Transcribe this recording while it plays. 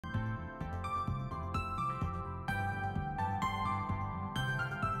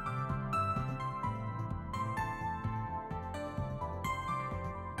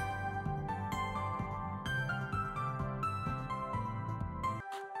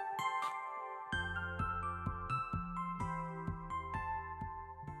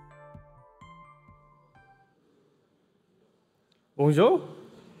Bonjour.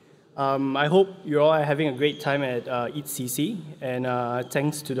 I hope you all are having a great time at ETCC, and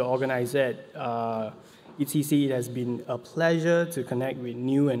thanks to the organizer at ETCC, it has been a pleasure to connect with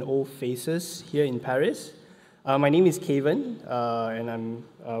new and old faces here in Paris. My name is Kaven, and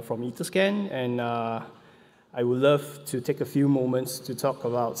I'm from Etherscan, and I would love to take a few moments to talk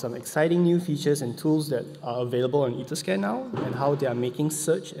about some exciting new features and tools that are available on Etherscan now, and how they are making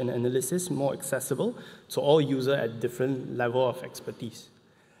search and analysis more accessible to all users at different level of expertise.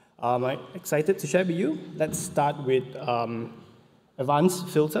 I'm excited to share with you. Let's start with advanced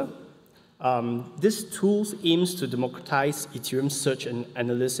filter. This tool aims to democratize Ethereum search and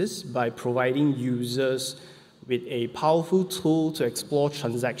analysis by providing users with a powerful tool to explore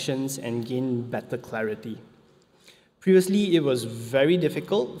transactions and gain better clarity. Previously, it was very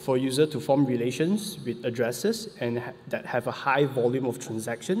difficult for users to form relations with addresses and that have a high volume of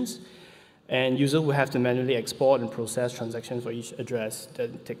transactions. And users will have to manually export and process transactions for each address.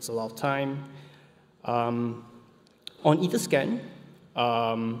 That takes a lot of time. On Etherscan,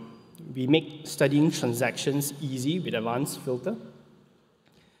 we make studying transactions easy with advanced filter.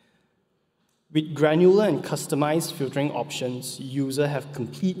 With granular and customized filtering options, users have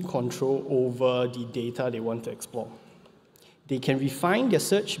complete control over the data they want to explore. They can refine their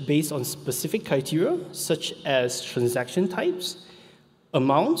search based on specific criteria, such as transaction types,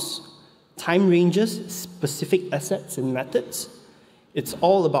 amounts, time ranges, specific assets and methods. It's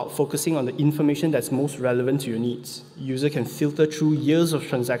all about focusing on the information that's most relevant to your needs. User can filter through years of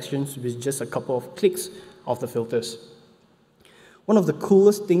transactions with just a couple of clicks of the filters. One of the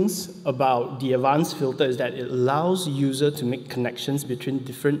coolest things about the advanced filter is that it allows users to make connections between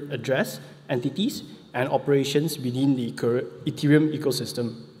different address, entities, and operations within the Ethereum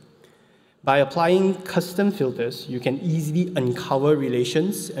ecosystem. By applying custom filters, you can easily uncover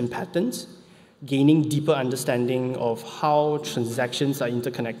relations and patterns, gaining deeper understanding of how transactions are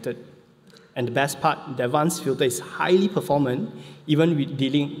interconnected. And the best part, the advanced filter is highly performant. Even with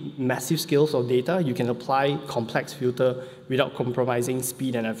dealing massive scales of data, you can apply complex filter without compromising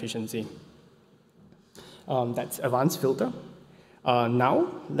speed and efficiency. That's advanced filter. Now,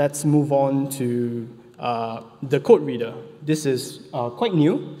 let's move on to the code reader. This is quite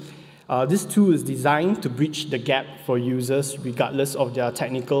new. This tool is designed to bridge the gap for users regardless of their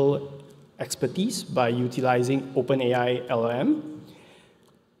technical expertise by utilizing OpenAI LLM.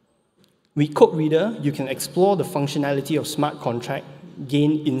 With Code Reader, you can explore the functionality of smart contract,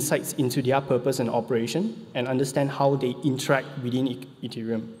 gain insights into their purpose and operation, and understand how they interact within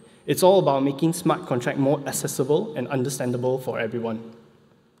Ethereum. It's all about making smart contract more accessible and understandable for everyone.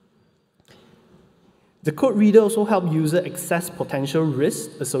 The Code Reader also helps users access potential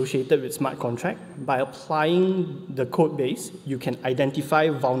risks associated with smart contract. By applying the code base, you can identify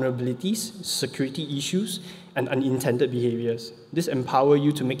vulnerabilities, security issues, and unintended behaviors. This empowers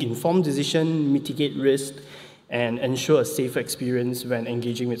you to make informed decisions, mitigate risk, and ensure a safer experience when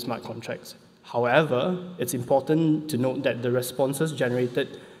engaging with smart contracts. However, it's important to note that the responses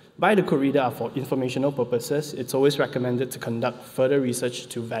generated by the code reader are for informational purposes. It's always recommended to conduct further research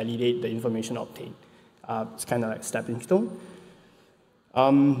to validate the information obtained. It's kind of like stepping stone.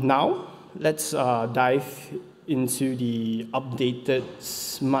 Now, let's dive into the updated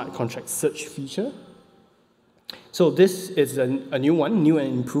smart contract search feature. So this is a new one, new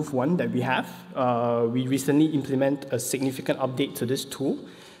and improved one that we have. We recently implemented a significant update to this tool,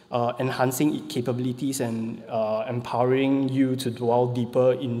 enhancing its capabilities and empowering you to dwell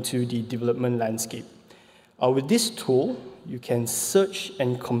deeper into the development landscape. With this tool, you can search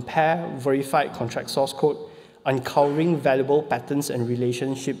and compare verified contract source code, uncovering valuable patterns and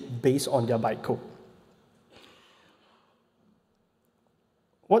relationships based on their bytecode.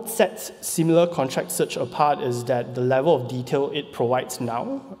 What sets similar contract search apart is that the level of detail it provides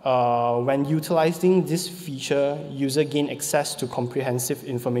now. When utilizing this feature, users gain access to comprehensive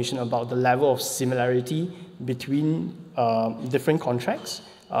information about the level of similarity between different contracts.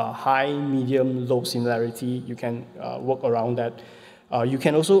 High, medium, low similarity, you can work around that. You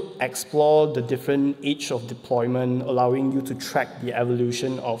can also explore the different age of deployment, allowing you to track the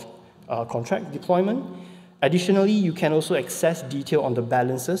evolution of contract deployment. Additionally, you can also access detail on the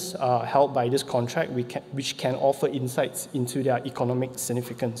balances held by this contract, which can offer insights into their economic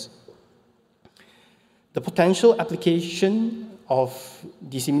significance. The potential application of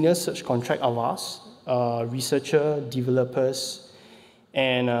the similar search contract are vast. Researchers, developers,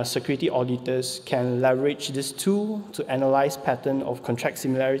 and security auditors can leverage this tool to analyze patterns of contract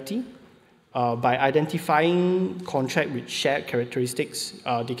similarity. By identifying contracts with shared characteristics,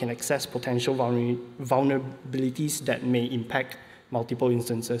 they can access potential vulnerabilities that may impact multiple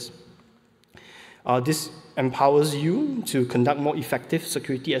instances. This empowers you to conduct more effective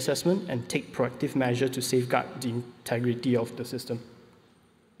security assessment and take proactive measures to safeguard the integrity of the system.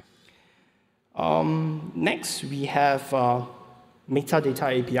 Next, we have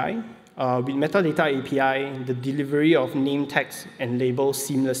metadata API. With metadata API, the delivery of name tags and labels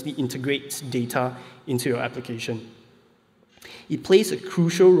seamlessly integrates data into your application. It plays a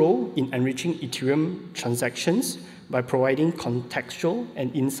crucial role in enriching Ethereum transactions by providing contextual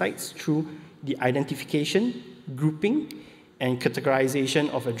and insights through the identification, grouping, and categorization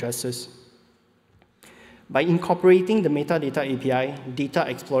of addresses. By incorporating the metadata API, data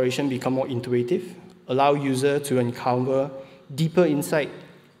exploration becomes more intuitive, allow users to encounter deeper insight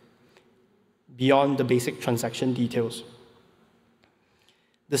beyond the basic transaction details.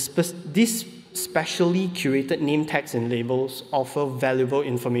 These specially curated name tags and labels offer valuable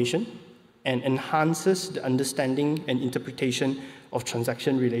information and enhances the understanding and interpretation of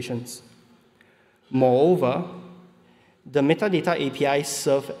transaction relations. Moreover, the metadata API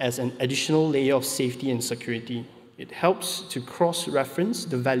serves as an additional layer of safety and security. It helps to cross-reference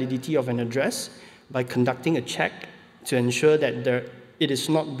the validity of an address by conducting a check to ensure that it has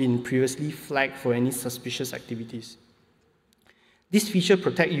not been previously flagged for any suspicious activities. This feature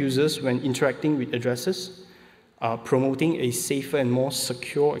protects users when interacting with addresses, promoting a safer and more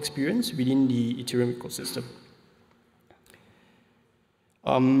secure experience within the Ethereum ecosystem.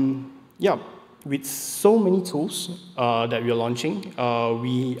 With so many tools that we are launching,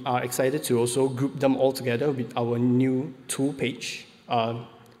 we are excited to also group them all together with our new tool page.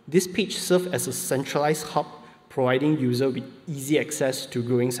 This page serves as a centralized hub, providing users with easy access to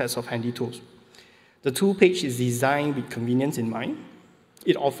growing sets of handy tools. The tool page is designed with convenience in mind.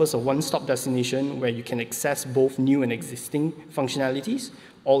 It offers a one-stop destination where you can access both new and existing functionalities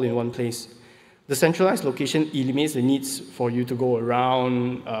all in one place. The centralized location eliminates the needs for you to go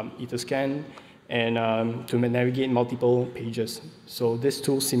around Etherscan and to navigate multiple pages. So this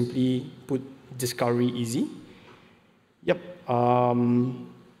tool simply put discovery easy.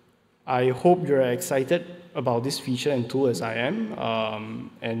 I hope you're excited about this feature and tool as I am,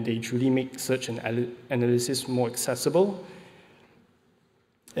 and they truly make search and analysis more accessible.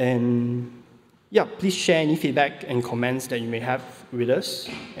 And please share any feedback and comments that you may have with us.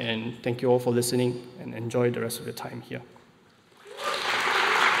 And thank you all for listening, and enjoy the rest of your time here.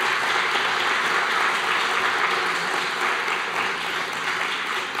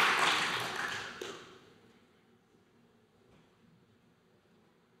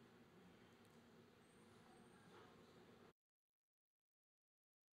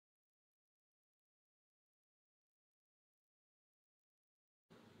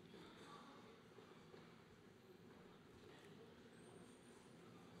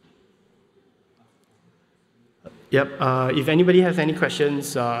 If anybody has any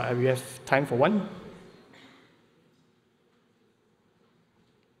questions, we have time for one.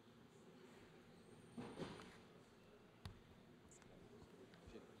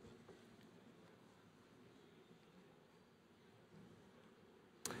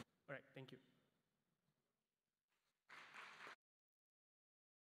 All right, thank you.